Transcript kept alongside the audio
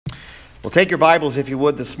Well, take your Bibles, if you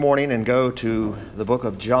would, this morning and go to the book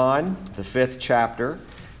of John, the 5th chapter,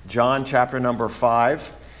 John chapter number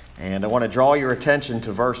 5. And I want to draw your attention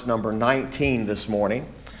to verse number 19 this morning.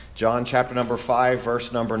 John chapter number 5,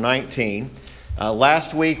 verse number 19.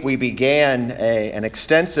 Last week we began an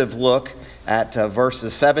extensive look at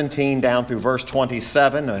verses 17 down through verse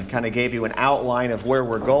 27. I kind of gave you an outline of where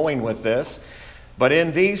we're going with this. But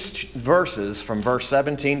in these verses, from verse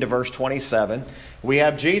 17 to verse 27, we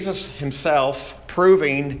have Jesus himself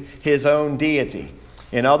proving his own deity.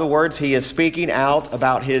 In other words, he is speaking out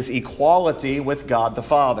about his equality with God the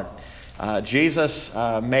Father. Jesus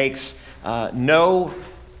makes no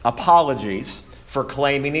apologies for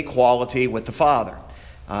claiming equality with the Father.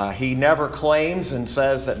 He never claims and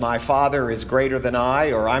says that my Father is greater than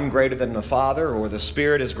I, or I'm greater than the Father, or the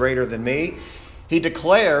Spirit is greater than me. He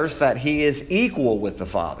declares that he is equal with the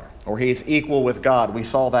Father, or he is equal with God. We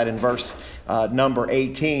saw that in verse number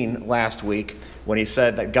 18 last week when he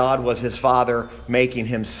said that God was his Father, making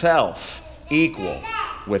himself equal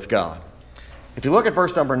with God. If you look at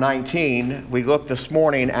verse number 19, we look this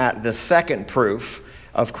morning at the second proof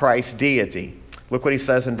of Christ's deity. Look what he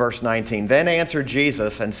says in verse 19. Then answered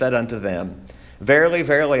Jesus and said unto them, Verily,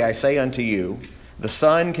 verily, I say unto you, the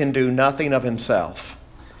Son can do nothing of himself,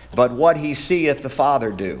 but what he seeth the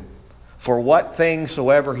Father do. For what things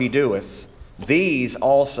soever he doeth, these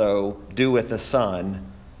also doeth the Son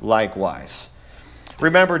likewise.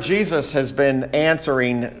 Remember, Jesus has been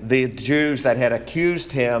answering the Jews that had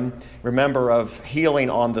accused him, remember, of healing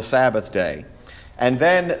on the Sabbath day. And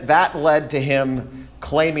then that led to him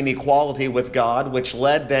claiming equality with God, which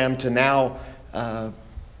led them to now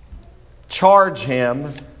charge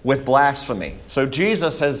him with blasphemy. So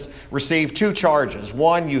Jesus has received two charges.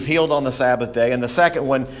 One, you've healed on the Sabbath day, and the second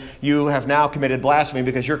one, you have now committed blasphemy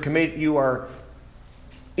because you are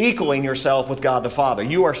equaling yourself with God the Father.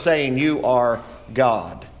 You are saying you are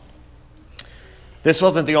God. This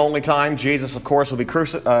wasn't the only time Jesus, of course,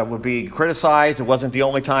 would be criticized. It wasn't the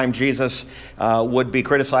only time Jesus would be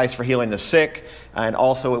criticized for healing the sick. And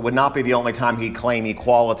also, it would not be the only time he'd claim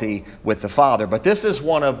equality with the Father. But this is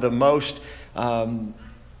one of the most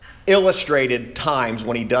illustrated times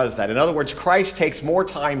when he does that. In other words, Christ takes more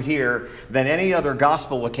time here than any other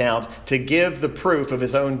gospel account to give the proof of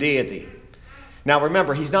his own deity. Now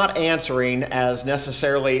remember, he's not answering as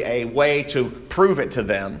necessarily a way to prove it to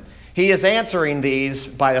them. He is answering these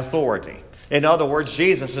by authority. In other words,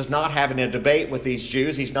 Jesus is not having a debate with these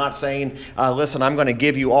Jews. He's not saying, listen, I'm going to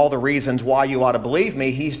give you all the reasons why you ought to believe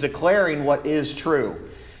me. He's declaring what is true.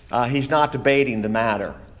 He's not debating the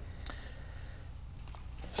matter.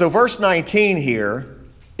 So verse 19 here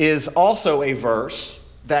is also a verse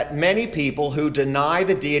that many people who deny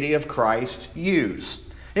the deity of Christ use.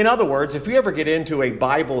 In other words, if you ever get into a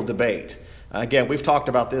Bible debate, again, we've talked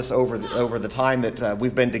about this over the time that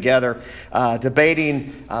we've been together,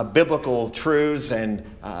 debating biblical truths and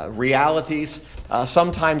realities.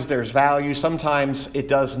 Sometimes there's value, sometimes it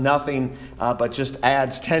does nothing but just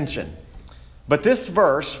adds tension. But this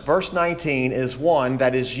verse 19, is one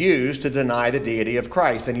that is used to deny the deity of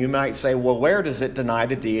Christ. And you might say, well, where does it deny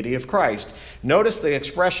the deity of Christ? Notice the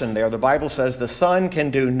expression there. The Bible says the Son can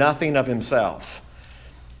do nothing of himself.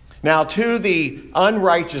 Now, to the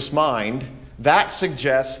unrighteous mind, that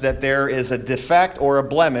suggests that there is a defect or a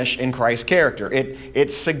blemish in Christ's character.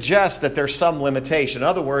 It suggests that there's some limitation. In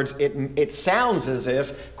other words, it sounds as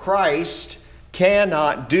if Christ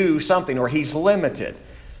cannot do something, or he's limited.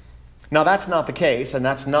 Now, that's not the case, and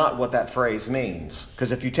that's not what that phrase means.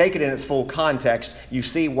 Because if you take it in its full context, you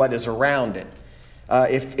see what is around it.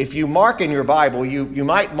 If you mark in your Bible, you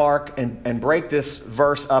might mark and break this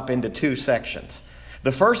verse up into two sections.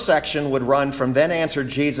 The first section would run from, Then answered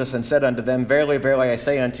Jesus and said unto them, Verily, verily, I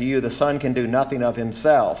say unto you, the Son can do nothing of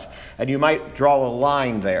himself. And you might draw a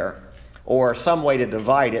line there, or some way to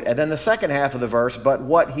divide it. And then the second half of the verse, But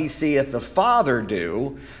what he seeth the Father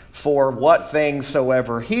do, for what things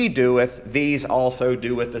soever he doeth, these also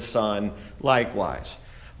doeth the Son likewise.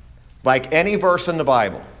 Like any verse in the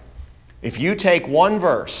Bible, if you take one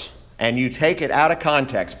verse and you take it out of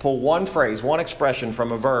context, pull one phrase, one expression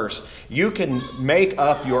from a verse, you can make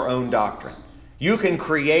up your own doctrine. You can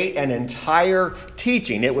create an entire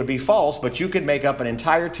teaching. It would be false, but you could make up an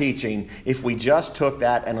entire teaching if we just took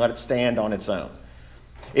that and let it stand on its own.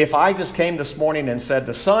 If I just came this morning and said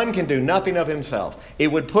the Son can do nothing of himself, it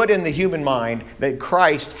would put in the human mind that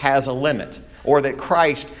Christ has a limit, or that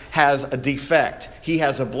Christ has a defect. He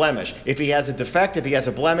has a blemish. If he has a defect, if he has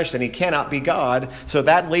a blemish, then he cannot be God. So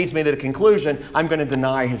that leads me to the conclusion, I'm going to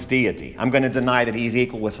deny his deity. I'm going to deny that he's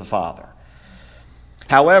equal with the Father.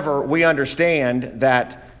 However, we understand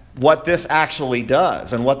that what this actually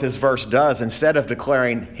does and what this verse does, instead of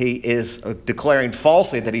declaring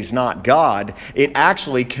falsely that he's not God, it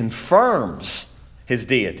actually confirms his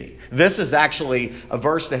deity. This is actually a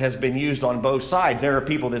verse that has been used on both sides. There are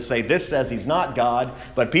people that say this says he's not God,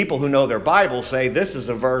 but people who know their Bible say this is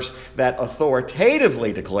a verse that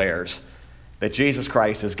authoritatively declares that Jesus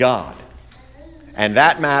Christ is God. And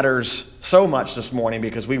that matters so much this morning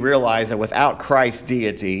because we realize that without Christ's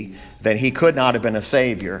deity, then he could not have been a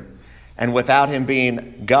Savior. And without him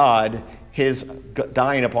being God, his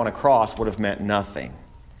dying upon a cross would have meant nothing.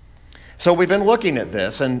 So we've been looking at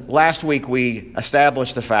this, and last week we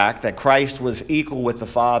established the fact that Christ was equal with the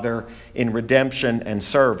Father in redemption and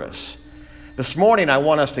service. This morning I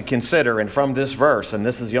want us to consider, and from this verse, and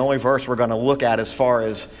this is the only verse we're going to look at as far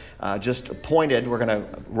as just pointed, we're going to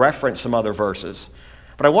reference some other verses.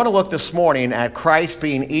 But I want to look this morning at Christ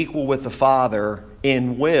being equal with the Father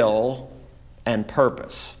in will and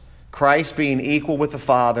purpose. Christ being equal with the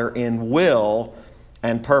Father in will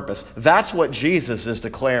and purpose. That's what Jesus is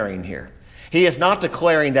declaring here. He is not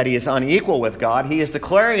declaring that he is unequal with God. He is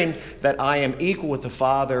declaring that I am equal with the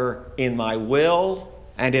Father in my will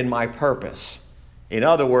and in my purpose. In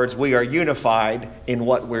other words, we are unified in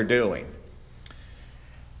what we're doing.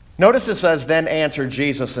 Notice it says, then answered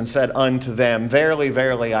Jesus and said unto them, verily,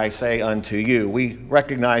 verily, I say unto you. We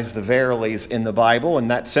recognize the verilies in the Bible,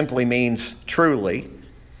 and that simply means truly.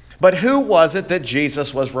 But who was it that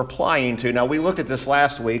Jesus was replying to? Now, we looked at this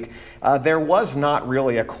last week. There was not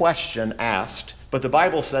really a question asked, but the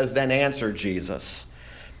Bible says, then answered Jesus.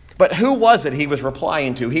 But who was it he was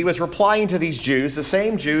replying to? He was replying to these Jews, the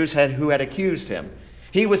same Jews who had accused him.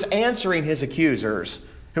 He was answering his accusers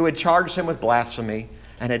who had charged him with blasphemy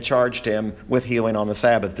and had charged him with healing on the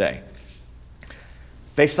Sabbath day.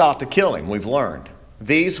 They sought to kill him, we've learned.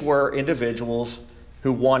 These were individuals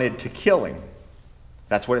who wanted to kill him.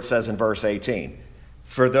 That's what it says in verse 18.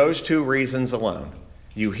 For those two reasons alone,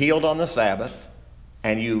 you healed on the Sabbath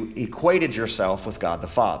and you equated yourself with God the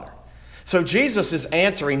Father. So Jesus is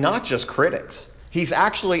answering not just critics. He's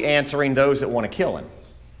actually answering those that want to kill him.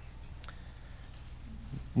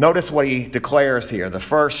 Notice what he declares here. The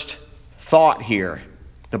first thought here.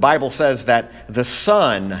 The Bible says that the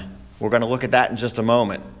Son, we're going to look at that in just a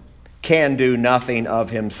moment, can do nothing of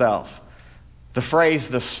himself. The phrase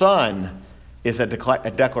the Son is a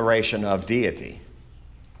declaration of deity.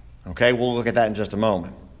 Okay, we'll look at that in just a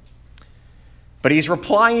moment. But he's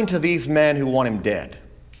replying to these men who want him dead.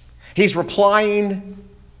 He's replying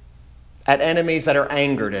at enemies that are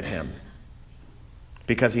angered at him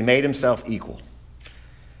because he made himself equal.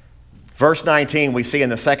 Verse 19, we see in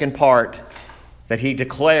the second part that he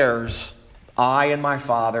declares, I and my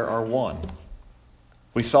Father are one.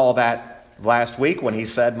 We saw that last week when he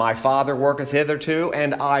said, my Father worketh hitherto,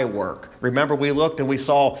 and I work. Remember, we looked and we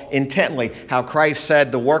saw intently how Christ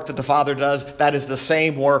said the work that the Father does, that is the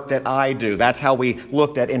same work that I do. That's how we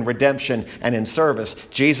looked at in redemption and in service.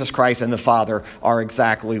 Jesus Christ and the Father are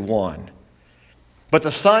exactly one. But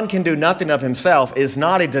the Son can do nothing of himself is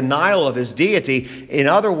not a denial of his deity. In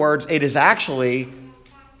other words,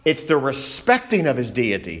 it's the respecting of his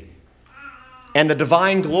deity. And the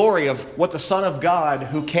divine glory of what the Son of God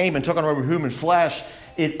who came and took on human flesh,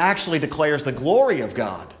 it actually declares the glory of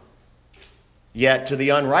God. Yet to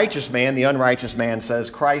the unrighteous man says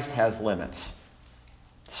Christ has limits.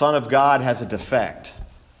 The Son of God has a defect.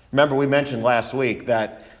 Remember, we mentioned last week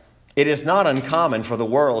that it is not uncommon for the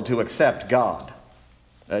world to accept God.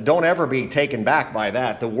 Don't ever be taken back by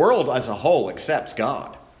that. The world as a whole accepts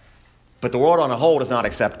God. But the world on a whole does not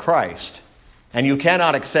accept Christ. And you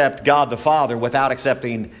cannot accept God the Father without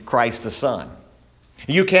accepting Christ the Son.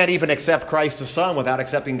 You can't even accept Christ the Son without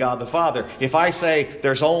accepting God the Father. If I say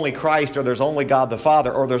there's only Christ or there's only God the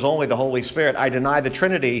Father or there's only the Holy Spirit, I deny the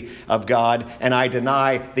Trinity of God and I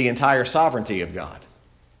deny the entire sovereignty of God.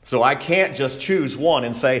 So I can't just choose one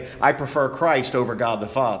and say I prefer Christ over God the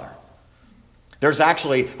Father. There's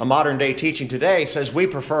actually a modern day teaching today says we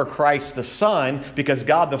prefer Christ the Son because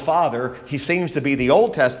God the Father, he seems to be the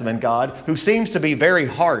Old Testament God who seems to be very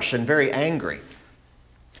harsh and very angry.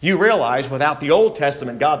 You realize without the Old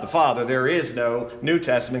Testament God the Father, there is no New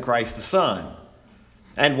Testament Christ the Son.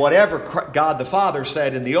 And whatever God the Father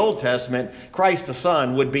said in the Old Testament, Christ the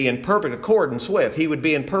Son would be in perfect accordance with. He would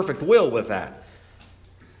be in perfect will with that.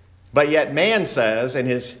 But yet man says in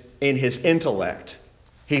his intellect,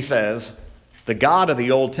 he says, the God of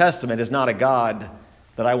the Old Testament is not a God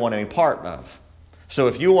that I want any part of. So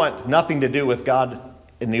if you want nothing to do with God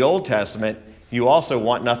in the Old Testament, you also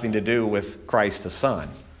want nothing to do with Christ the Son.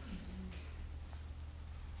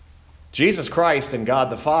 Jesus Christ and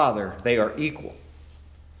God the Father, they are equal.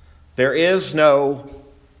 There is no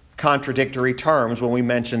contradictory terms when we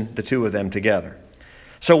mention the two of them together.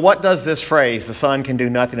 So what does this phrase, the Son can do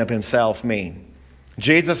nothing of himself, mean?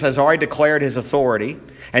 Jesus has already declared his authority,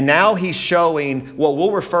 and now he's showing what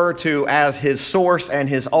we'll refer to as his source and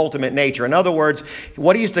his ultimate nature. In other words,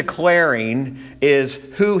 what he's declaring is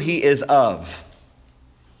who he is of.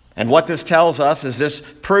 And what this tells us is this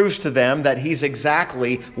proves to them that he's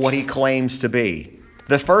exactly what he claims to be.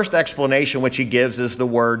 The first explanation which he gives is the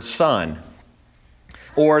word Son,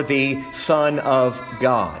 or the Son of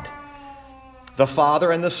God. The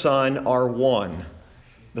Father and the Son are one.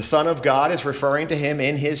 The Son of God is referring to him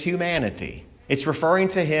in his humanity. It's referring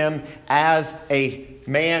to him as a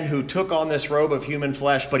man who took on this robe of human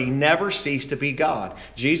flesh, but he never ceased to be God.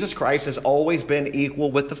 Jesus Christ has always been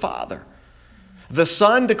equal with the Father. The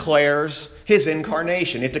Son declares his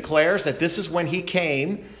incarnation. It declares that this is when he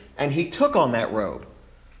came and he took on that robe.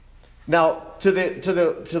 Now, to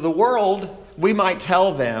the world, we might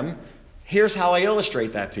tell them, here's how I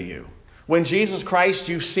illustrate that to you. When Jesus Christ,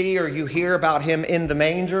 you see or you hear about him in the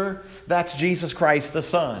manger, that's Jesus Christ the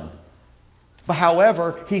Son. But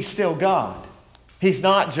however, he's still God. He's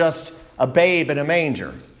not just a babe in a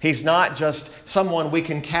manger. He's not just someone we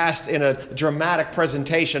can cast in a dramatic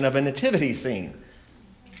presentation of a nativity scene.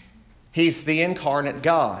 He's the incarnate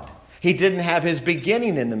God. He didn't have his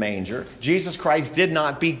beginning in the manger. Jesus Christ did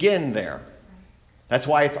not begin there. That's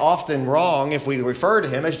why it's often wrong if we refer to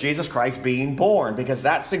him as Jesus Christ being born, because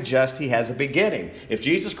that suggests he has a beginning. If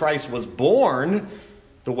Jesus Christ was born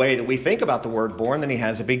the way that we think about the word born, then he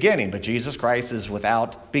has a beginning. But Jesus Christ is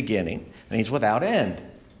without beginning and he's without end,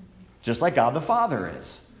 just like God the Father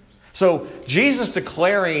is. So Jesus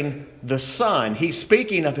declaring the Son, he's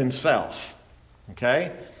speaking of himself.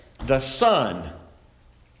 Okay? The Son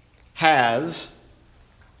has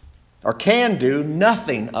or can do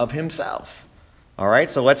nothing of himself. All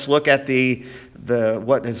right, so let's look at the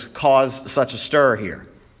what has caused such a stir here.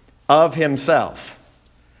 Of himself.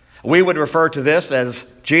 We would refer to this as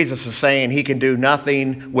Jesus is saying he can do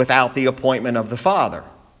nothing without the appointment of the Father.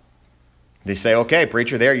 They say, okay,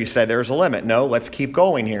 preacher, there you said there's a limit. No, let's keep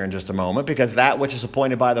going here in just a moment, because that which is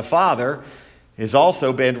appointed by the Father has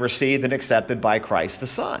also been received and accepted by Christ the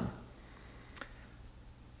Son.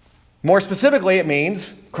 More specifically, it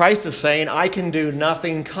means Christ is saying, I can do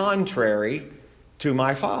nothing contrary to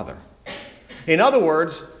my Father. In other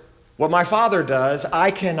words, what my Father does,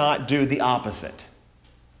 I cannot do the opposite.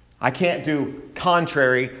 I can't do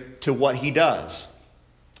contrary to what he does.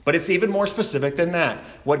 But it's even more specific than that.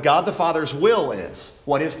 What God the Father's will is,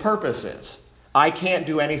 what his purpose is, I can't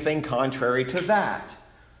do anything contrary to that.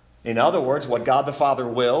 In other words, what God the Father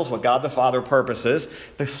wills, what God the Father purposes,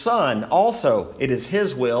 the Son also, it is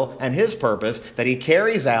his will and his purpose that he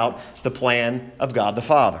carries out the plan of God the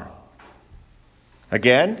Father.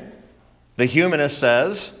 Again, the humanist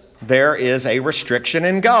says there is a restriction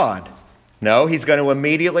in God. No, he's going to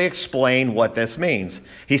immediately explain what this means.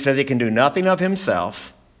 He says he can do nothing of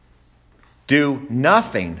himself. Do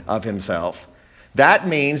nothing of himself. That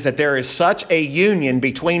means that there is such a union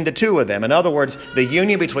between the two of them. In other words, the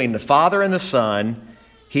union between the Father and the Son,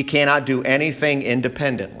 he cannot do anything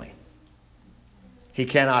independently. He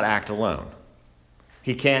cannot act alone.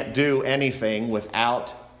 He can't do anything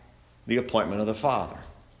without the appointment of the Father.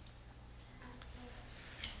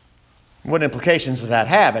 What implications does that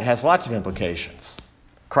have? It has lots of implications.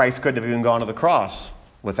 Christ couldn't have even gone to the cross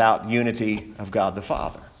without unity of God the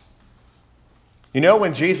Father. You know,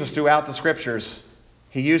 when Jesus, throughout the Scriptures,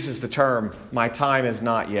 he uses the term, my time has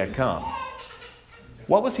not yet come.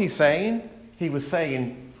 What was he saying? He was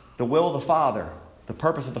saying the will of the Father, the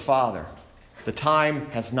purpose of the Father. The time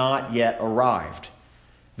has not yet arrived.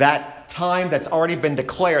 That time that's already been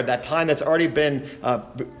declared, that time that's already been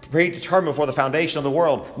predetermined before the foundation of the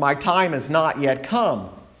world, my time has not yet come.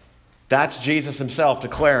 That's Jesus himself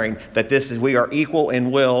declaring that we are equal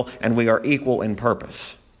in will and we are equal in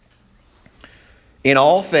purpose. In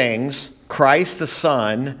all things, Christ the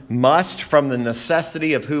Son must, from the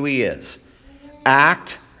necessity of who he is,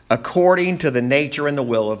 act according to the nature and the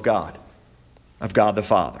will of God the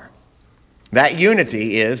Father. That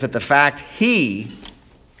unity is that the fact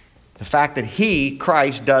that he,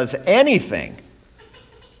 Christ, does anything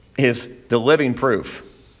is the living proof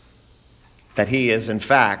that he is, in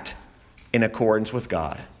fact, in accordance with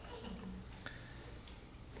God.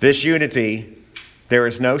 This unity, there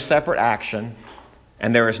is no separate action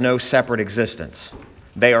and there is no separate existence.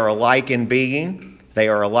 They are alike in being, they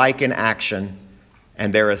are alike in action,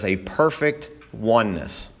 and there is a perfect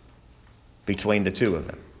oneness between the two of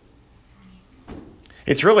them.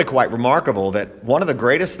 It's really quite remarkable that one of the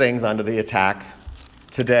greatest things under the attack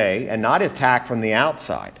today, and not attack from the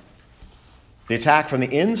outside, The attack from the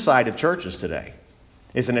inside of churches today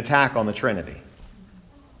is an attack on the Trinity.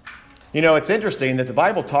 You know, it's interesting that the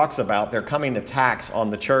Bible talks about there coming attacks on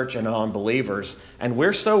the church and on believers, and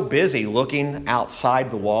we're so busy looking outside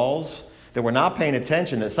the walls that we're not paying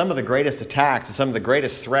attention that some of the greatest attacks and some of the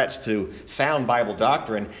greatest threats to sound Bible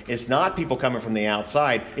doctrine is not people coming from the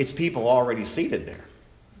outside, it's people already seated there.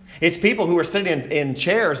 It's people who are sitting in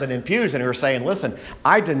chairs and in pews and who are saying, listen,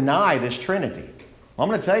 I deny this Trinity. Well, I'm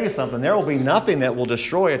going to tell you something. There will be nothing that will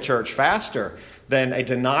destroy a church faster than a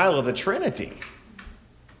denial of the Trinity.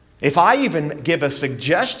 If I even give a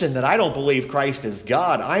suggestion that I don't believe Christ is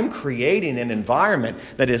God, I'm creating an environment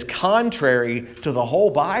that is contrary to the whole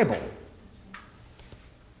Bible.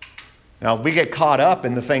 Now, if we get caught up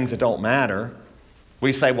in the things that don't matter,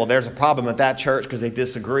 we say, well, there's a problem at that church because they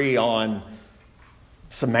disagree on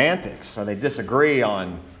semantics, or they disagree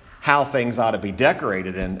on how things ought to be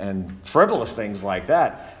decorated and frivolous things like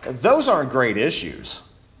that. Those aren't great issues.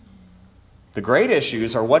 The great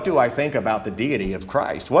issues are, what do I think about the deity of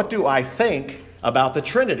Christ? What do I think about the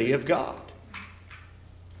Trinity of God?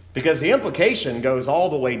 Because the implication goes all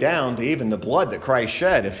the way down to even the blood that Christ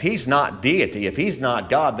shed. If he's not deity, if he's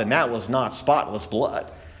not God, then that was not spotless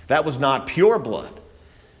blood. That was not pure blood.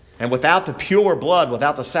 And without the pure blood,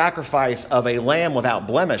 without the sacrifice of a lamb without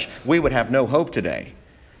blemish, we would have no hope today.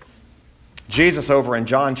 Jesus, over in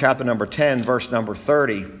John chapter number 10, verse number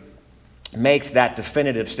 30, makes that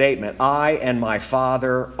definitive statement, I and my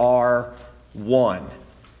Father are one.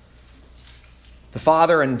 The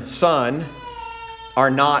Father and Son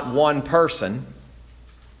are not one person,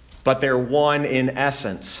 but they're one in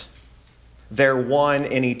essence. They're one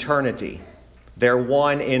in eternity. They're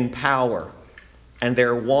one in power. And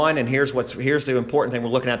they're one, and here's the important thing we're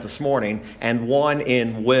looking at this morning, and one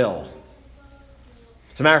in will.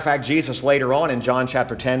 As a matter of fact, Jesus later on in John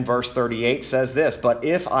chapter 10, verse 38 says this, but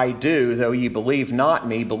if I do, though ye believe not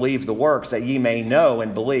me, believe the works, that ye may know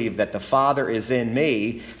and believe that the Father is in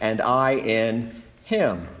me, and I in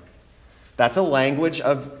him. That's a language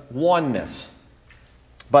of oneness.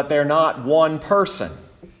 But they're not one person.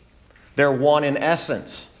 They're one in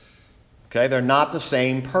essence. Okay, they're not the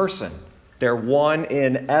same person. They're one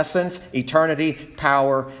in essence, eternity,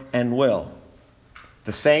 power, and will.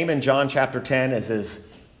 The same in John chapter 10 as is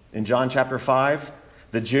in John chapter 5.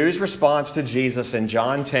 The Jews' response to Jesus in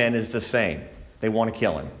John 10 is the same. They want to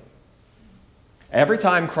kill him. Every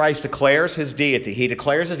time Christ declares his deity, he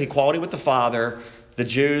declares his equality with the Father, the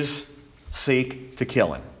Jews seek to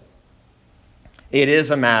kill him. It is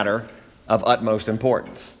a matter of utmost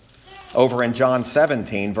importance. Over in John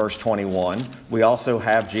 17, verse 21, we also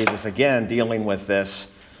have Jesus again dealing with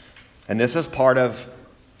this. And this is part of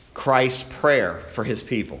Christ's prayer for his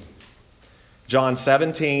people. John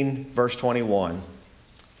 17, verse 21.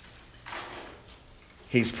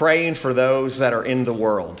 He's praying for those that are in the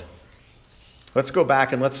world. Let's go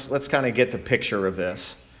back and let's kind of get the picture of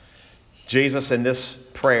this. Jesus in this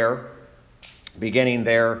prayer, beginning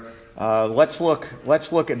there, let's look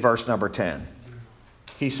at verse number 10.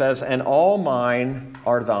 He says, and all mine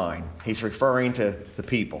are thine. He's referring to the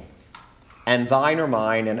people. And thine are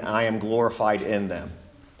mine, and I am glorified in them.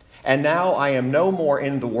 And now I am no more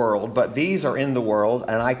in the world, but these are in the world,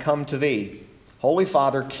 and I come to thee. Holy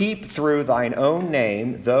Father, keep through thine own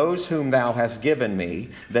name those whom thou hast given me,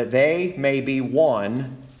 that they may be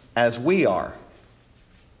one as we are.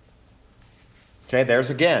 Okay,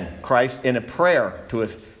 there's again, Christ in a prayer to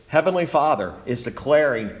his heavenly Father is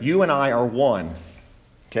declaring, you and I are one.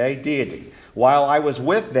 Okay, deity. While I was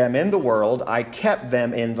with them in the world, I kept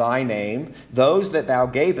them in thy name. Those that thou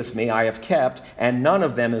gavest me I have kept, and none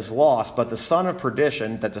of them is lost, but the son of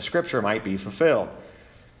perdition, that the scripture might be fulfilled.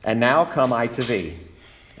 And now come I to thee.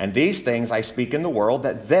 And these things I speak in the world,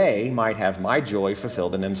 that they might have my joy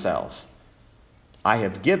fulfilled in themselves. I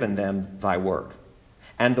have given them thy word.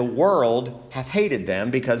 And the world hath hated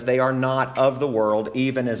them, because they are not of the world,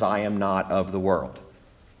 even as I am not of the world.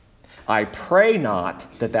 I pray not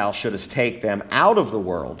that thou shouldest take them out of the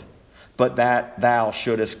world, but that thou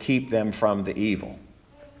shouldest keep them from the evil.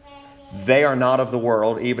 They are not of the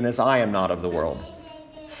world, even as I am not of the world.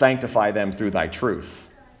 Sanctify them through thy truth.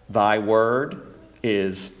 Thy word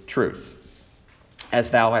is truth. As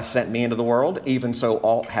thou hast sent me into the world, even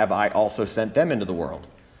so have I also sent them into the world.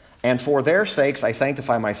 And for their sakes I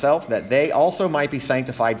sanctify myself, that they also might be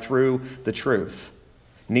sanctified through the truth.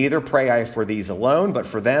 Neither pray I for these alone, but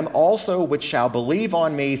for them also which shall believe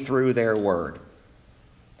on me through their word,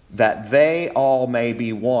 that they all may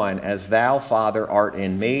be one, as thou, Father, art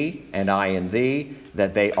in me, and I in thee,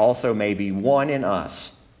 that they also may be one in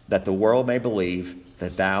us, that the world may believe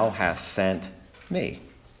that thou hast sent me.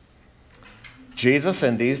 Jesus,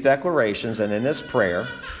 in these declarations and in this prayer,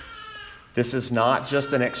 this is not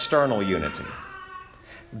just an external unity.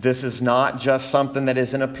 This is not just something that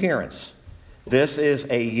is an appearance. This is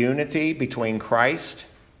a unity between Christ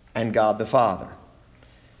and God the Father.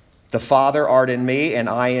 The Father art in me and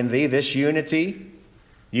I in thee. This unity,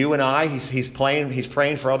 you and I, he's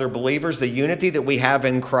praying for other believers. The unity that we have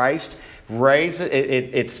in Christ,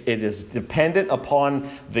 it is dependent upon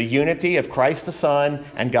the unity of Christ the Son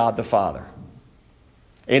and God the Father.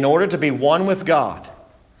 In order to be one with God,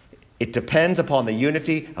 it depends upon the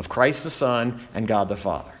unity of Christ the Son and God the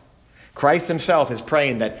Father. Christ himself is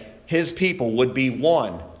praying that his people would be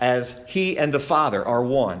one as he and the Father are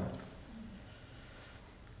one.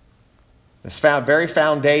 This very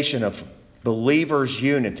foundation of believers'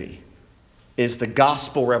 unity is the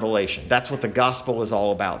gospel revelation. That's what the gospel is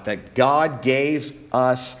all about, that God gave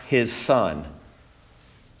us his Son.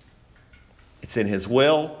 It's in his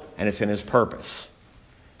will and it's in his purpose.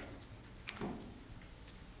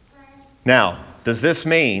 Now, does this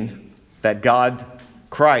mean that God,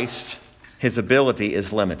 Christ, his ability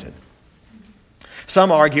is limited?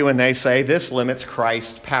 Some argue and they say this limits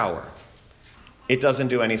Christ's power. It doesn't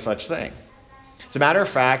do any such thing. As a matter of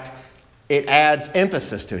fact, it adds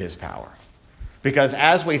emphasis to his power. Because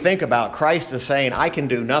as we think about Christ as saying, I can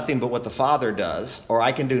do nothing but what the Father does, or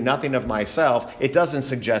I can do nothing of myself, it doesn't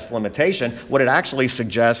suggest limitation. What it actually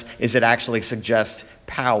suggests is it actually suggests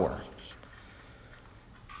power.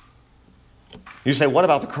 You say, what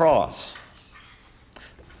about the cross?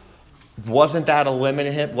 Wasn't that a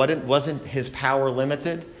limit? Wasn't his power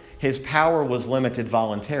limited? His power was limited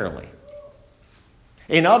voluntarily.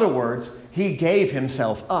 In other words, he gave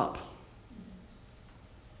himself up.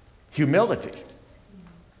 Humility.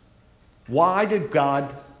 Why did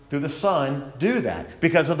God, through the Son, do that?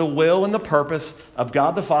 Because of the will and the purpose of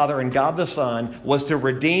God the Father and God the Son was to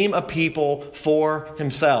redeem a people for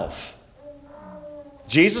himself.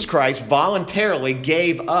 Jesus Christ voluntarily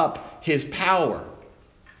gave up his power.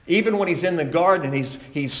 Even when he's in the garden and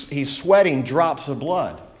he's sweating drops of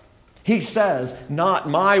blood. He says, not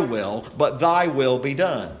my will, but thy will be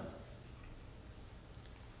done.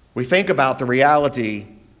 We think about the reality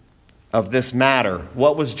of this matter.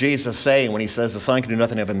 What was Jesus saying when he says the Son can do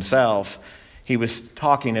nothing of himself? He was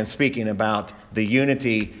talking and speaking about the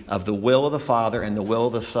unity of the will of the Father and the will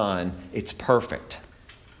of the Son. It's perfect.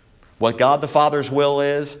 What God the Father's will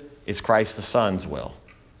is Christ the Son's will.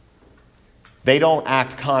 They don't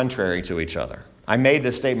act contrary to each other. I made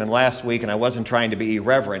this statement last week, and I wasn't trying to be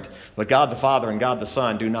irreverent, but God the Father and God the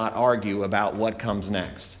Son do not argue about what comes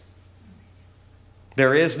next.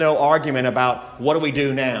 There is no argument about what do we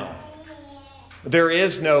do now. There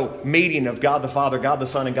is no meeting of God the Father, God the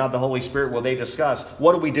Son, and God the Holy Spirit where they discuss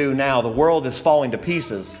what do we do now. The world is falling to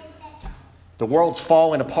pieces. The world's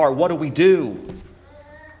falling apart. What do we do?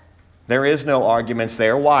 There is no arguments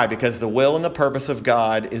there. Why? Because the will and the purpose of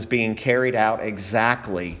God is being carried out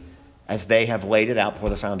exactly as they have laid it out before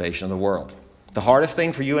the foundation of the world. The hardest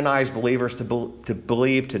thing for you and I as believers to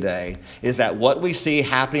believe today is that what we see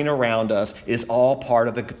happening around us is all part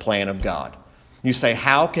of the plan of God. You say,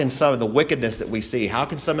 how can some of the wickedness that we see, how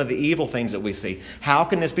can some of the evil things that we see, how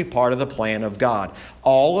can this be part of the plan of God?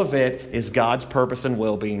 All of it is God's purpose and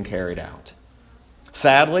will being carried out.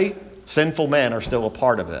 Sadly, sinful men are still a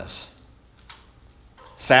part of this.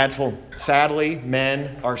 Sadly,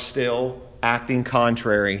 men are still acting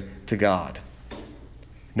contrary to God.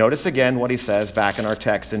 Notice again what he says back in our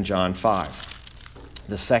text in John 5.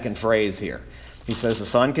 The second phrase here. He says the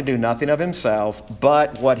Son can do nothing of himself,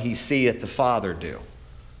 but what he seeth the Father do.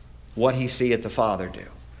 What he seeth the Father do.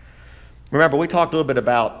 Remember, we talked a little bit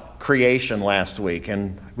about creation last week,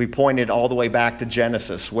 and we pointed all the way back to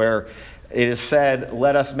Genesis, where it is said,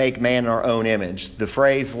 let us make man in our own image. The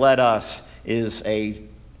phrase, let us, is a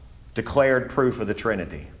declared proof of the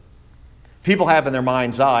Trinity. People have in their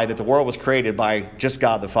mind's eye that the world was created by just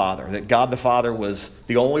God the Father, that God the Father was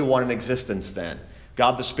the only one in existence then.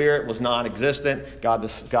 God the Spirit was non-existent. God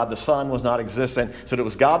the Son was not existent. So it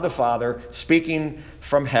was God the Father speaking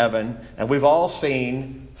from heaven, and we've all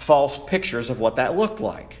seen false pictures of what that looked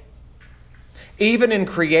like. Even in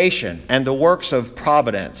creation and the works of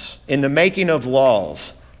providence, in the making of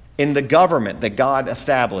laws, in the government that God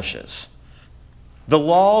establishes, the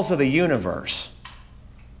laws of the universe.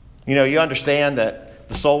 You know, you understand that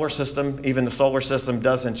the solar system, even the solar system,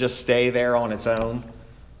 doesn't just stay there on its own.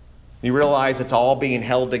 You realize it's all being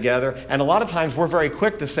held together. And a lot of times we're very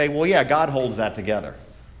quick to say, well, yeah, God holds that together.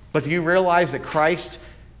 But do you realize that Christ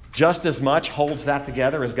just as much holds that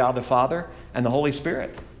together as God the Father and the Holy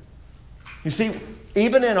Spirit? You see,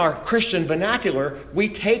 even in our Christian vernacular, we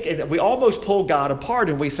take it, we almost pull God apart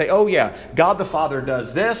and we say, oh yeah, God the Father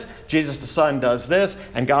does this, Jesus the Son does this,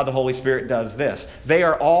 and God the Holy Spirit does this. They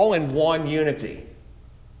are all in one unity.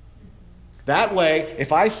 That way,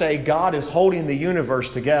 if I say God is holding the universe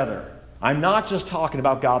together, I'm not just talking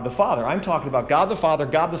about God the Father. I'm talking about God the Father,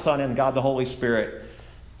 God the Son, and God the Holy Spirit,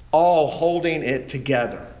 all holding it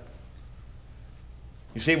together.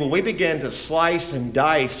 You see, when we begin to slice and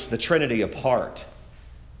dice the Trinity apart,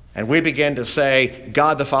 and we begin to say,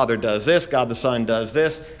 God the Father does this, God the Son does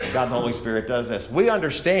this, God the Holy Spirit does this, we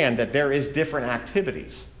understand that there is different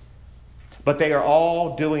activities, but they are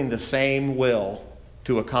all doing the same will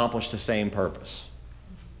to accomplish the same purpose.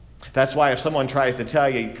 That's why if someone tries to tell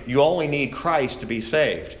you, you only need Christ to be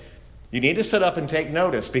saved, you need to sit up and take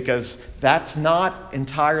notice, because that's not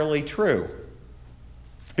entirely true.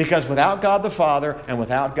 Because without God the Father and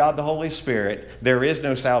without God the Holy Spirit, there is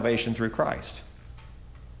no salvation through Christ.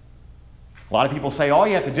 A lot of people say all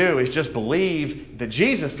you have to do is just believe that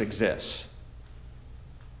Jesus exists.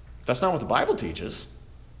 That's not what the Bible teaches.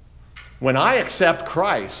 When I accept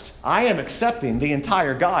Christ, I am accepting the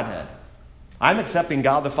entire Godhead. I'm accepting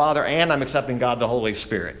God the Father and I'm accepting God the Holy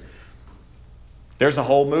Spirit. There's a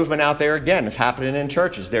whole movement out there, again, it's happening in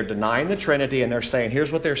churches. They're denying the Trinity and they're saying,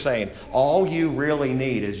 here's what they're saying, all you really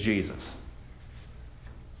need is Jesus.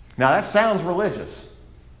 Now that sounds religious.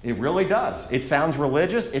 It really does. It sounds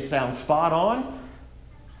religious. It sounds spot on.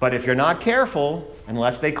 But if you're not careful,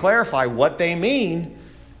 unless they clarify what they mean,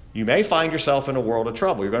 you may find yourself in a world of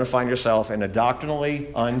trouble. You're going to find yourself in a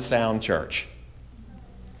doctrinally unsound church.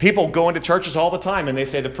 People go into churches all the time and they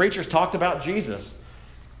say, the preacher's talked about Jesus.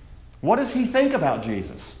 What does he think about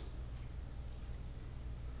Jesus?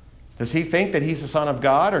 Does he think that he's the Son of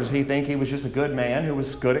God, or does he think he was just a good man who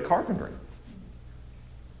was good at carpentry?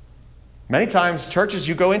 Many times, churches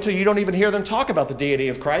you go into, you don't even hear them talk about the deity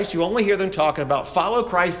of Christ. You only hear them talking about follow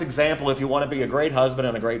Christ's example if you want to be a great husband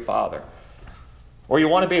and a great father. Or you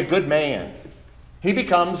want to be a good man. He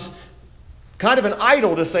becomes kind of an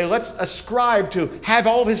idol to say, let's ascribe to have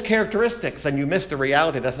all of his characteristics, and you miss the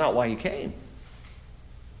reality. That's not why he came.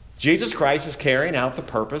 Jesus Christ is carrying out the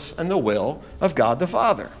purpose and the will of God the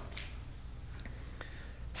Father.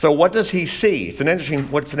 So what does he see? It's an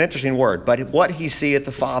interesting word, but what he seeth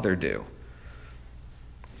the Father do.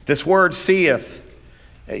 This word seeth,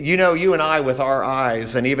 you know, you and I with our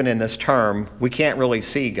eyes, and even in this term, we can't really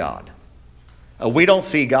see God. We don't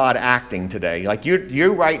see God acting today. Like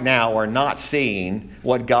you right now are not seeing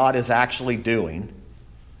what God is actually doing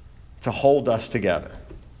to hold us together.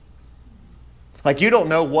 Like you don't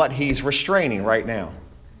know what he's restraining right now.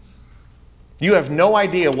 You have no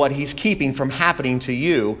idea what he's keeping from happening to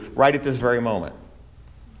you right at this very moment.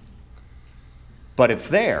 But it's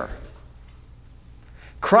there.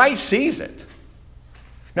 Christ sees it.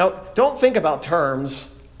 Now, don't think about terms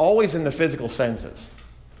always in the physical senses.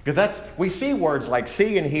 Because we see words like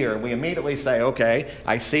see and hear, and we immediately say, okay,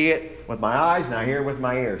 I see it with my eyes and I hear it with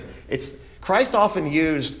my ears. Christ often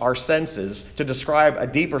used our senses to describe a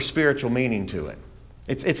deeper spiritual meaning to it.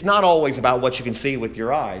 It's not always about what you can see with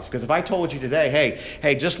your eyes. Because if I told you today,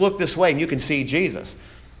 hey, just look this way and you can see Jesus.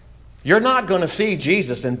 You're not going to see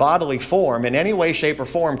Jesus in bodily form in any way, shape, or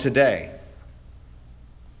form today.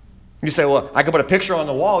 You say, well, I can put a picture on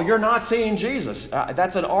the wall. You're not seeing Jesus.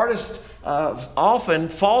 That's an artist's often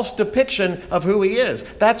false depiction of who he is.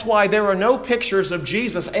 That's why there are no pictures of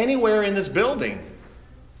Jesus anywhere in this building.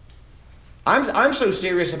 I'm so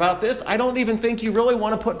serious about this, I don't even think you really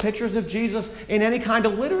want to put pictures of Jesus in any kind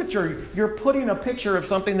of literature. You're putting a picture of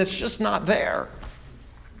something that's just not there.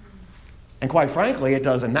 And quite frankly, it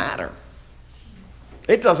doesn't matter.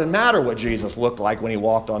 It doesn't matter what Jesus looked like when he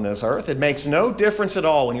walked on this earth. It makes no difference at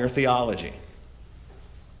all in your theology.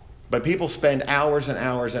 But people spend hours and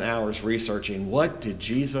hours and hours researching, what did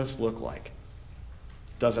Jesus look like?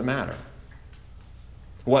 Doesn't matter.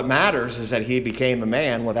 What matters is that he became a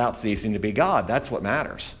man without ceasing to be God. That's what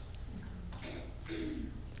matters.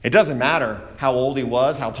 It doesn't matter how old he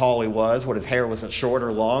was, how tall he was, what his hair was short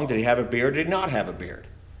or long, did he have a beard, did he not have a beard.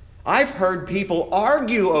 I've heard people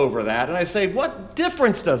argue over that, and I say, what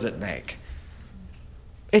difference does it make?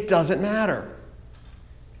 It doesn't matter.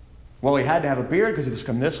 Well, he had to have a beard because he was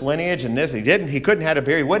from this lineage and this. He couldn't have a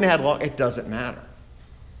beard, he wouldn't have had long. It doesn't matter.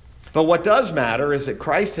 But what does matter is that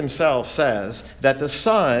Christ himself says that the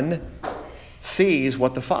Son sees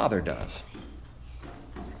what the Father does.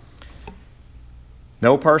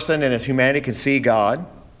 No person in his humanity can see God,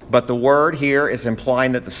 but the word here is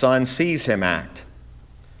implying that the Son sees him act.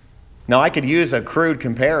 Now, I could use a crude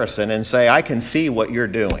comparison and say, I can see what you're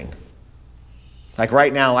doing. Like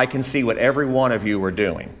right now, I can see what every one of you are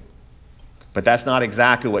doing. But that's not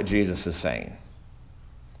exactly what Jesus is saying.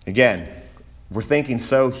 Again, we're thinking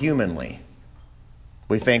so humanly.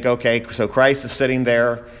 We think, okay, so Christ is sitting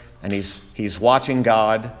there and he's watching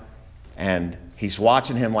God, and he's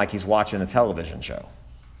watching him like he's watching a television show.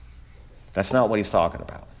 That's not what he's talking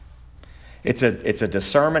about. It's a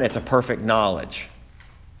discernment, it's a perfect knowledge.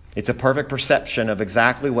 It's a perfect perception of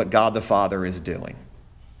exactly what God the Father is doing.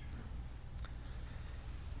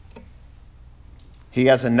 He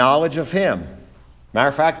has a knowledge of him. Matter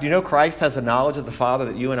of fact, you know Christ has a knowledge of the Father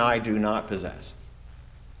that you and I do not possess.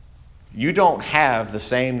 You don't have the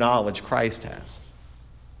same knowledge Christ has.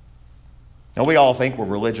 Now, we all think we're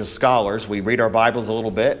religious scholars. We read our Bibles a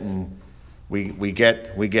little bit and we get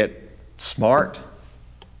smart.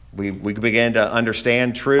 We begin to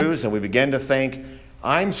understand truths, and we begin to think,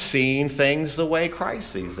 I'm seeing things the way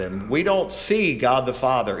Christ sees them. We don't see God the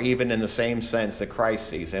Father even in the same sense that Christ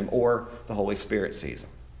sees him or the Holy Spirit sees him.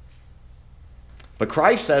 But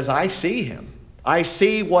Christ says, I see him. I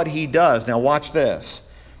see what he does. Now watch this.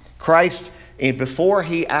 Christ, before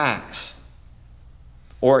he acts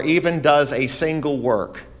or even does a single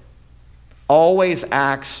work, always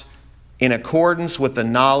acts in accordance with the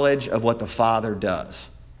knowledge of what the Father does.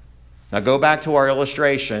 Now go back to our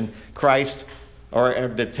illustration. Christ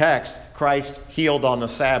healed on the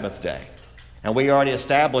Sabbath day. And we already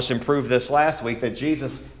established and proved this last week that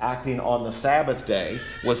Jesus acting on the Sabbath day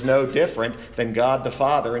was no different than God the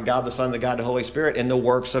Father and God the Son and God the Holy Spirit in the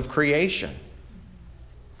works of creation.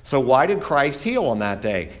 So why did Christ heal on that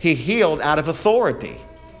day? He healed out of authority.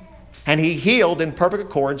 And he healed in perfect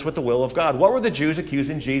accordance with the will of God. What were the Jews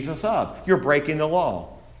accusing Jesus of? You're breaking the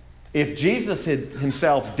law. If Jesus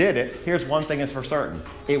himself did it, here's one thing is for certain.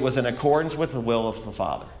 It was in accordance with the will of the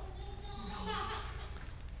Father.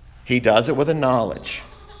 He does it with a knowledge.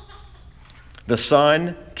 The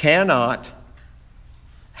Son cannot,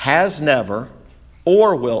 has never,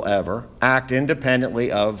 or will ever act independently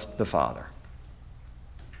of the Father.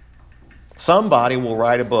 Somebody will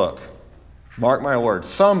write a book. Mark my words.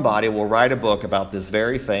 Somebody will write a book about this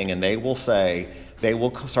very thing, and they will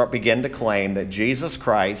begin to claim that Jesus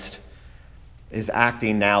Christ is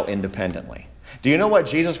acting now independently. Do you know what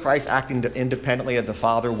Jesus Christ acting independently of the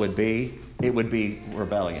Father would be? It would be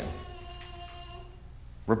rebellion.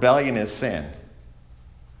 Rebellion is sin.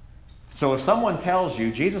 So if someone tells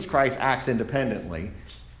you Jesus Christ acts independently,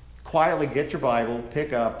 quietly get your Bible,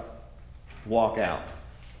 pick up, walk out.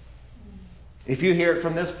 If you hear it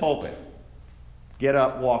from this pulpit, get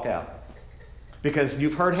up, walk out. Because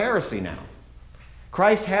you've heard heresy now.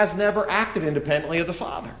 Christ has never acted independently of the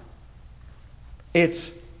Father.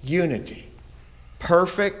 It's unity.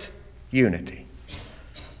 Perfect unity.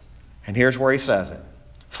 And here's where he says it.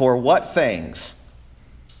 For what things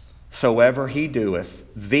soever he doeth,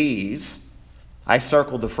 these, I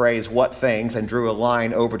circled the phrase what things and drew a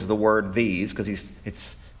line over to the word these because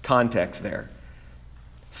it's context there.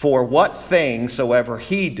 For what things soever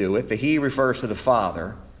he doeth, the he refers to the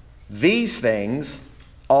Father, these things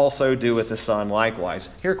also doeth the Son likewise.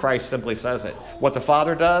 Here Christ simply says it. What the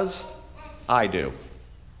Father does, I do.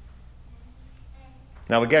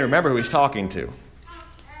 Now again, remember who he's talking to.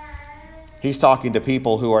 He's talking to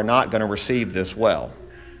people who are not going to receive this well.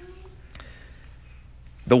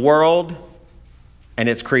 The world and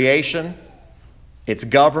its creation, its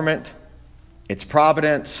government, its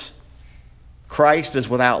providence, Christ is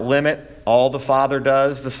without limit. All the Father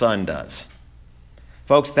does, the Son does.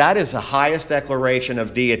 Folks, that is the highest declaration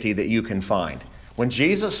of deity that you can find. When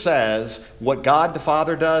Jesus says, what God the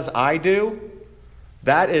Father does, I do,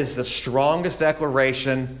 that is the strongest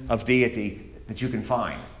declaration of deity that you can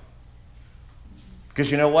find. Because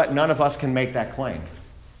you know what? None of us can make that claim.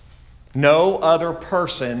 No other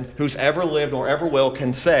person who's ever lived or ever will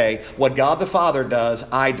can say, what God the Father does,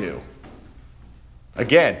 I do.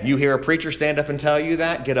 Again, you hear a preacher stand up and tell you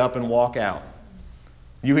that, get up and walk out.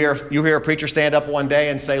 You hear a preacher stand up one day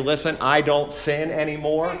and say, listen, I don't sin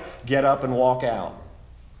anymore, get up and walk out.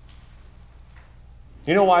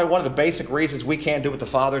 You know why? One of the basic reasons we can't do what the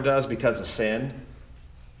Father does because of sin.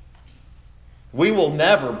 We will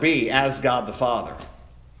never be as God the Father.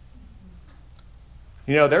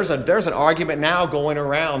 You know, there's an argument now going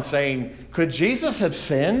around saying, could Jesus have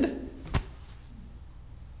sinned?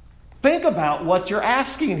 Think about what you're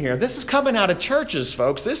asking here. This is coming out of churches,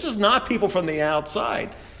 folks. This is not people from the outside.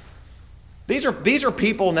 These are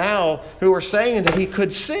people now who are saying that he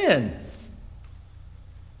could sin.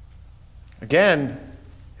 Again,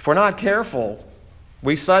 if we're not careful,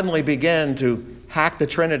 we suddenly begin to hack the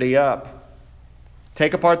Trinity up.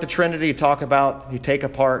 Take apart the Trinity, you take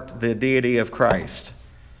apart the deity of Christ.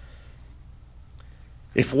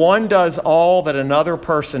 If one does all that another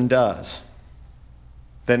person does,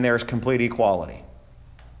 then there's complete equality.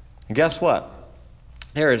 And guess what?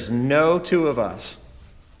 There is no two of us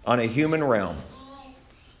on a human realm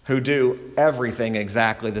who do everything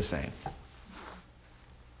exactly the same.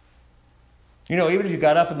 You know, even if you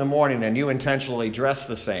got up in the morning and you intentionally dressed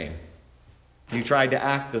the same, you tried to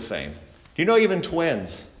act the same. Do you know even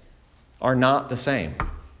twins are not the same?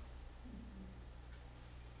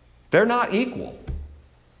 They're not equal.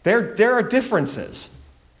 There are differences.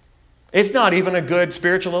 It's not even a good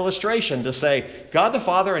spiritual illustration to say God the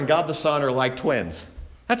Father and God the Son are like twins.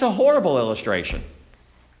 That's a horrible illustration.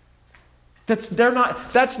 That's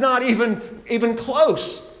not even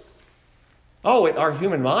close. Our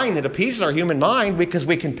human mind, it appeases our human mind because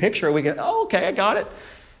we can picture it. We can, okay, I got it.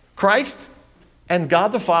 Christ and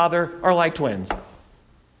God the Father are like twins.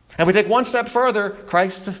 And we take one step further,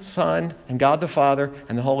 Christ the Son and God the Father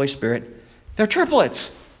and the Holy Spirit, they're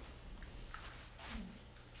triplets.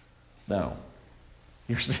 No,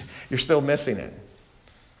 you're still missing it.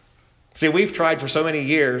 See, we've tried for so many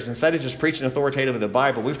years, instead of just preaching authoritatively the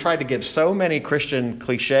Bible, we've tried to give so many Christian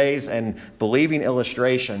cliches and believing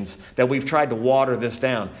illustrations that we've tried to water this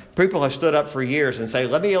down. People have stood up for years and say,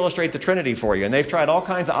 let me illustrate the Trinity for you. And they've tried all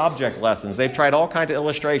kinds of object lessons. They've tried all kinds of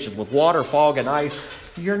illustrations with water, fog, and ice.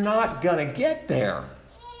 You're not going to get there.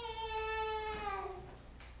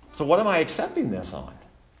 So what am I accepting this on?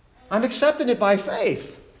 I'm accepting it by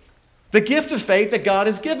faith. The gift of faith that God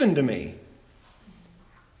has given to me.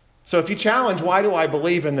 So if you challenge, why do I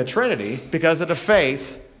believe in the Trinity? Because of the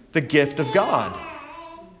faith, the gift of God.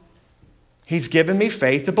 He's given me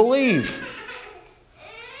faith to believe.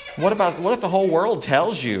 What if the whole world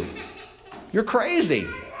tells you, you're crazy?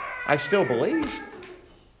 I still believe.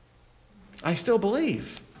 I still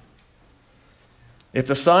believe. If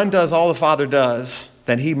the Son does all the Father does,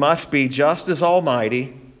 then he must be just as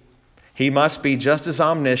almighty. He must be just as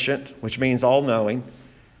omniscient, which means all-knowing.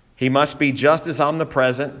 He must be just as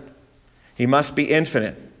omnipresent. He must be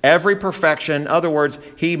infinite. Every perfection, in other words,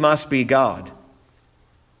 he must be God.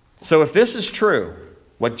 So if this is true,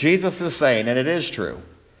 what Jesus is saying, and it is true,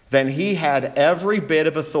 then he had every bit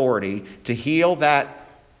of authority to heal that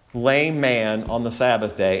lame man on the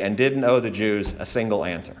Sabbath day and didn't owe the Jews a single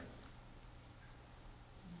answer.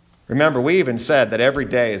 Remember, we even said that every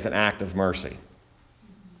day is an act of mercy.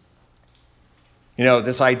 You know,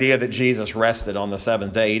 this idea that Jesus rested on the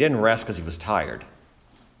seventh day, he didn't rest because he was tired.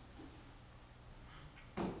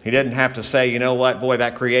 He didn't have to say, you know what, boy,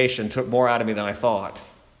 that creation took more out of me than I thought.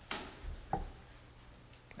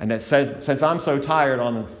 And that said, since I'm so tired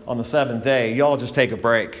on the seventh day, y'all just take a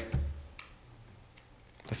break.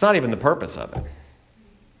 That's not even the purpose of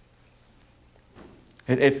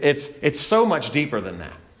it. It's so much deeper than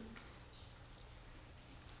that.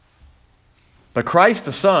 But Christ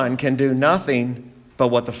the Son can do nothing but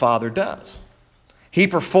what the Father does. He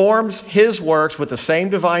performs his works with the same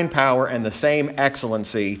divine power and the same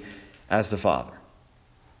excellency as the Father.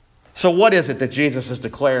 So what is it that Jesus is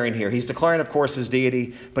declaring here? He's declaring, of course, his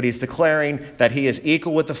deity, but he's declaring that he is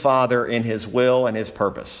equal with the Father in his will and his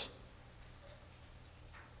purpose.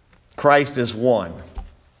 Christ is one.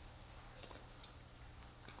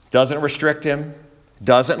 Doesn't restrict him,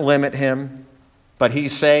 doesn't limit him, but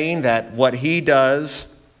he's saying that what he does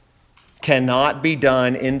cannot be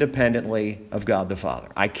done independently of God the Father.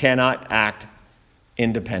 I cannot act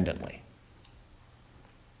independently.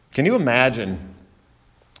 Can you imagine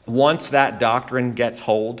once that doctrine gets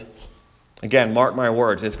hold? Again, mark my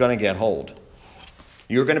words, it's going to get hold.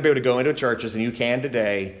 You're going to be able to go into churches, and you can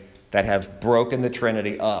today, that have broken the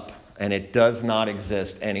Trinity up, and it does not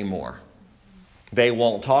exist anymore. They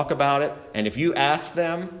won't talk about it, and if you ask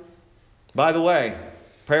them, by the way,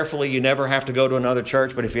 prayerfully, you never have to go to another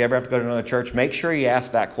church, but if you ever have to go to another church, make sure you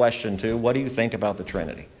ask that question too. What do you think about the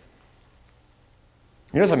Trinity?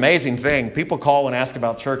 You know, it's an amazing thing. People call and ask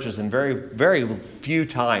about churches, and very, very few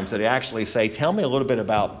times that they actually say, tell me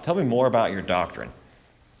more about your doctrine.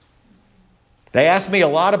 They ask me a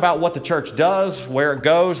lot about what the church does, where it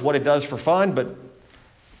goes, what it does for fun, but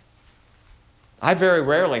I very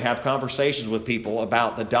rarely have conversations with people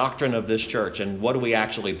about the doctrine of this church and what do we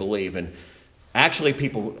actually believe. And actually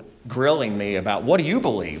people grilling me about, what do you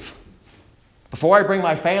believe? Before I bring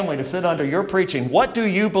my family to sit under your preaching, what do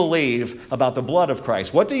you believe about the blood of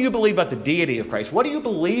Christ? What do you believe about the deity of Christ? What do you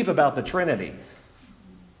believe about the Trinity?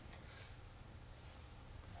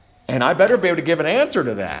 And I better be able to give an answer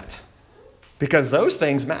to that, because those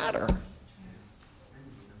things matter.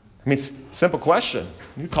 I mean, simple question.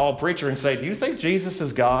 You call a preacher and say, do you think Jesus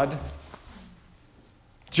is God?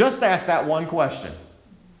 Just ask that one question.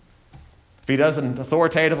 If he doesn't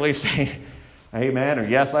authoritatively say, amen, or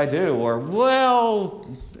yes, I do, or well,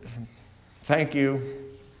 thank you,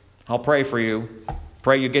 I'll pray for you.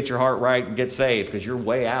 Pray you get your heart right and get saved because you're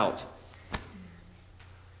way out.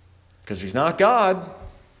 Because if he's not God,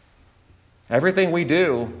 everything we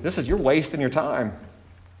do, you're wasting your time.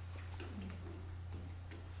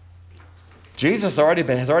 Jesus has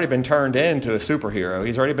already been turned into a superhero.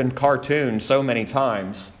 He's already been cartooned so many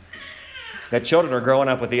times that children are growing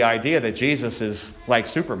up with the idea that Jesus is like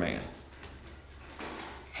Superman.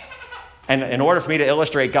 And in order for me to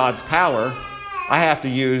illustrate God's power, I have to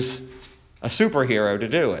use a superhero to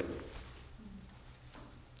do it.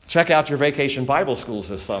 Check out your vacation Bible schools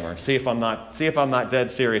this summer. See if I'm not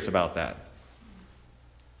dead serious about that.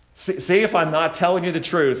 See if I'm not telling you the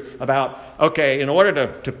truth about, okay, in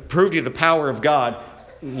order to prove to you the power of God,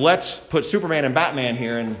 let's put Superman and Batman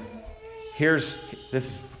here, and this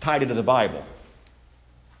is tied into the Bible.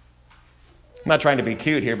 I'm not trying to be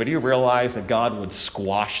cute here, but do you realize that God would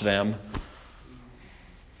squash them?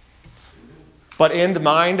 But in the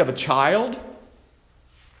mind of a child,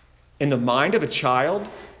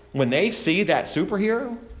 when they see that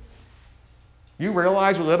superhero, you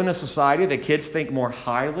realize we live in a society that kids think more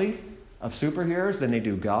highly of superheroes than they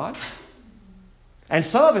do God. And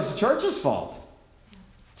some of it's the church's fault.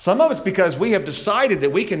 Some of it's because we have decided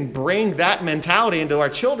that we can bring that mentality into our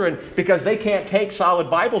children because they can't take solid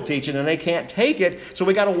Bible teaching and they can't take it, so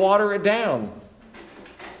we got to water it down.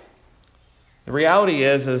 The reality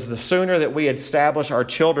is the sooner that we establish our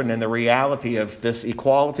children in the reality of this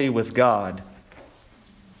equality with God,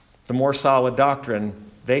 the more solid doctrine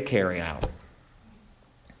they carry out.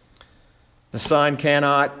 The Son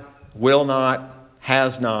cannot, will not,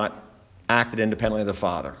 has not acted independently of the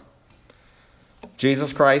Father.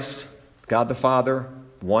 Jesus Christ, God the Father,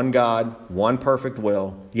 one God, one perfect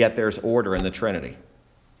will, yet there's order in the Trinity.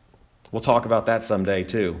 We'll talk about that someday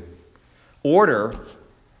too. Order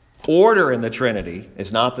in the Trinity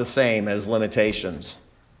is not the same as limitations.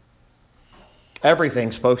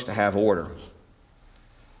 Everything's supposed to have order.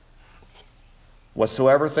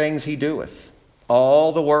 Whatsoever things he doeth,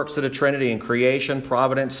 all the works of the Trinity in creation,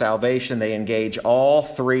 providence, salvation, they engage all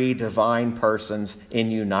three divine persons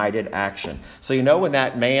in united action. So you know when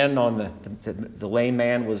that man the lame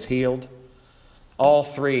man was healed, all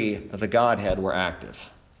three of the Godhead were active.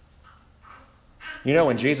 You know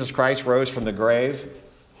when Jesus Christ rose from the grave,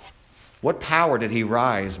 what power did he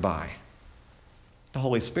rise by? The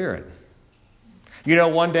Holy Spirit. You know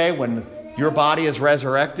one day when your body is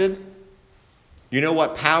resurrected, you know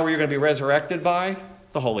what power you're going to be resurrected by?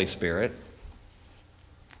 The Holy Spirit.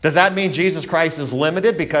 Does that mean Jesus Christ is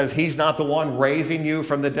limited because he's not the one raising you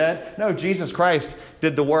from the dead? No, Jesus Christ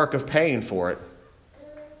did the work of paying for it.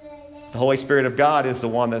 The Holy Spirit of God is the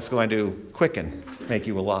one that's going to quicken, make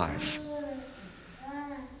you alive.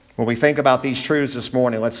 When we think about these truths this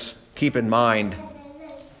morning, let's keep in mind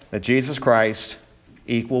that Jesus Christ,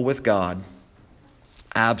 equal with God,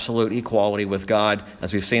 absolute equality with God,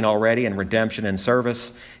 as we've seen already in redemption and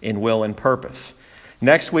service, in will and purpose.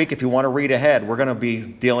 Next week, if you want to read ahead, we're going to be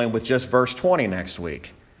dealing with just verse 20 next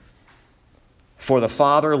week. For the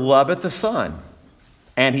Father loveth the Son,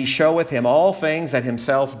 and he showeth him all things that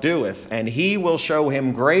himself doeth, and he will show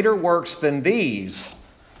him greater works than these,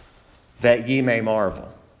 that ye may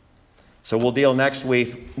marvel. So we'll deal next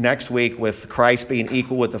week with Christ being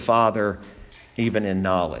equal with the Father, even in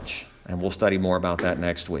knowledge. And we'll study more about that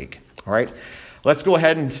next week. All right? Let's go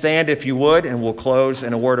ahead and stand, if you would, and we'll close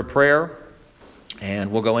in a word of prayer.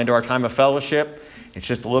 And we'll go into our time of fellowship. It's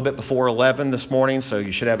just a little bit before 11 this morning, so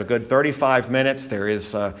you should have a good 35 minutes. There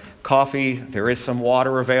is coffee. There is some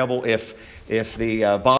water available if the